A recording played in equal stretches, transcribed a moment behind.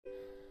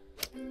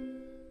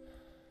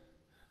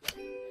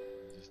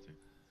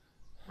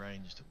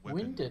ranged weapon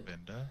Winded.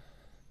 vendor.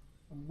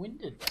 I'm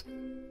winded.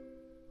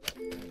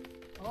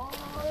 Oh,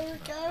 there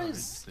it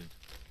goes.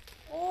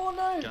 Oh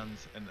no.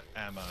 Guns and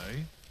ammo.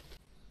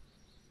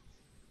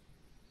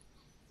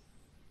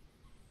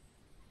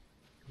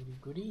 Goody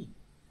goody.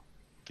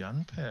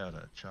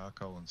 Gunpowder,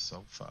 charcoal and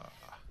sulfur.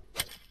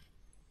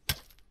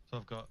 So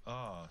I've got,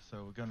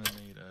 so we're gonna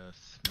need a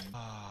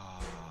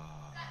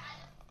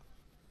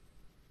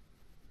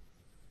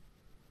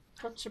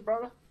Gotcha,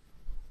 brother.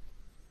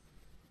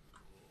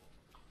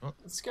 Oh.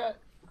 Let's go.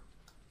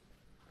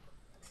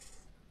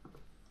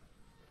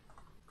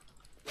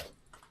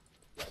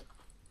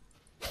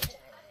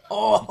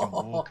 Oh! You can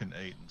walk and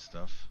eat and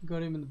stuff.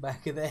 Got him in the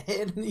back of the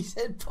head and his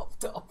head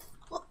popped off.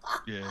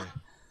 Yeah.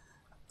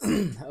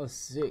 That was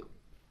sick.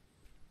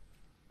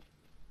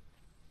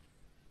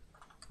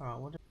 Alright,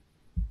 what?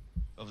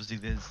 Obviously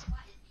there's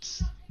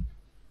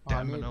I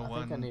stamina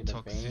think I need a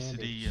toxicity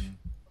bandage. and...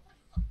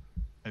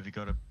 Have you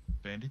got a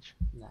bandage?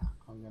 Nah,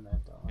 I'm gonna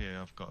die.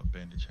 Yeah, I've got a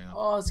bandage, hang on.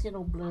 Oh, it's getting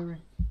all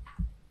blurry.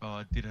 Oh,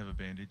 I did have a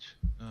bandage.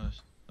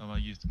 I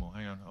used them all.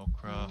 Hang on, I'll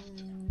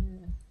craft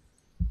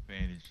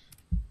bandage.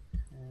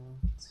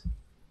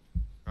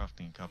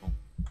 Crafting a couple.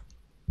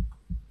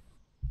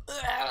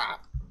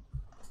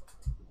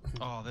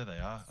 Oh, there they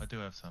are. I do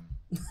have some.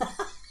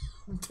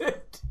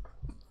 Dude.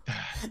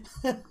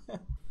 I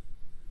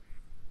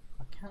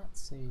can't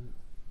see.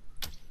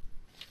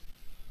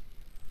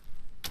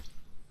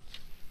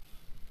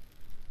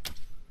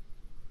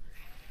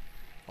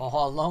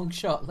 Oh, long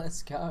shot.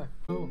 Let's go.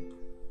 Cool.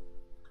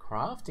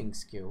 Crafting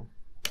skill.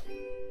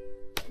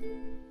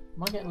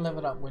 Am I getting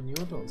leveled up when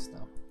you're doing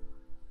stuff?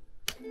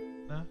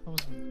 No, I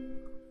wasn't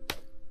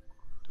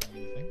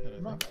doing anything. I I'm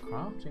don't not think.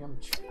 crafting. I'm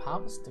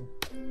harvesting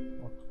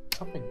or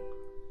chopping,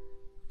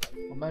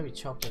 or maybe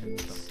chopping. You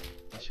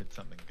had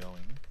something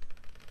going.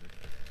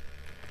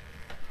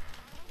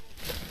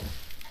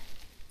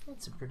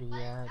 That's a pretty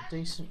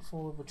decent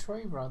fall of a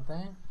tree right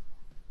there.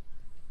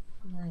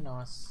 Very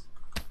nice.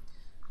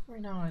 Very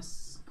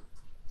nice.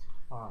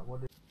 Alright,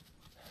 what is...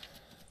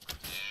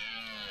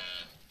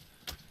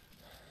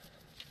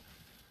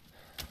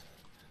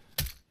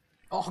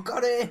 Oh,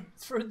 got it!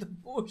 Through the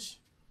bush!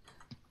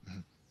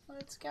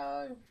 Let's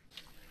go!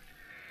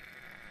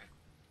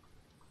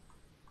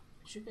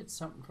 Should get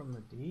something from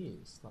the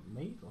deers, like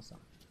meat or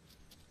something.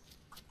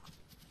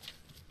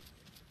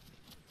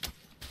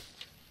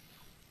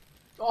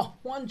 Oh,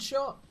 one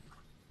shot!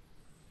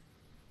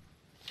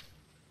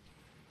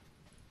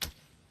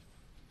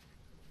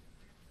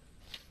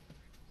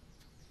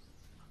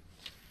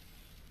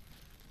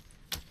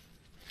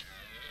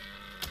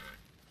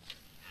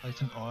 Place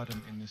an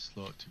item in this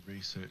slot to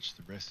research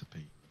the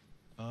recipe.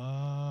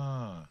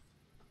 Ah.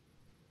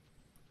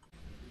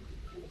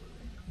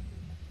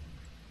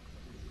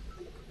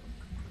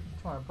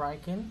 Try to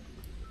break in.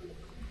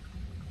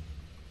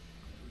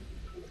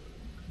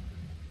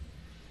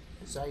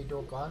 That's how you do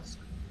it, guys.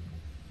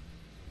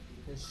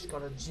 Just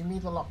gotta jimmy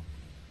the lock.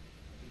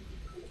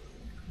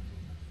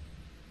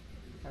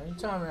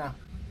 Anytime now.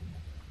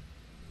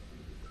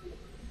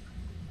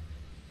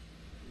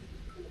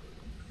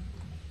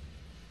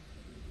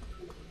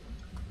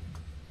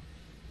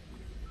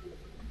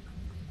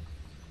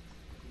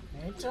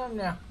 Anytime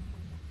now.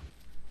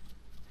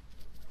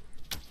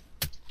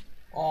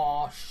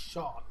 Oh,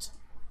 shot.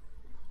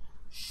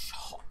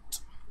 Shot.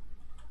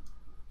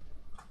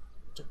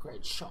 It's a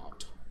great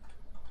shot.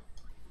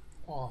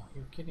 Oh,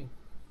 you're kidding.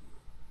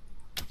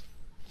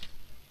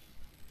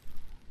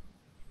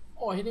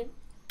 Oh, I hit him.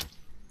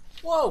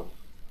 Whoa!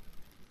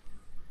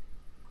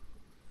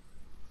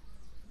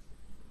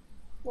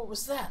 What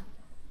was that?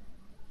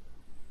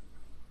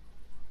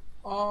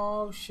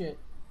 Oh, shit.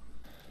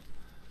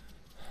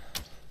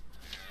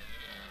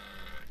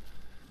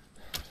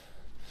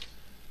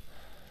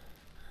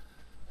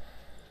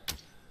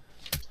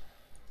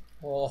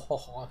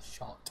 Oh,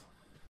 shot.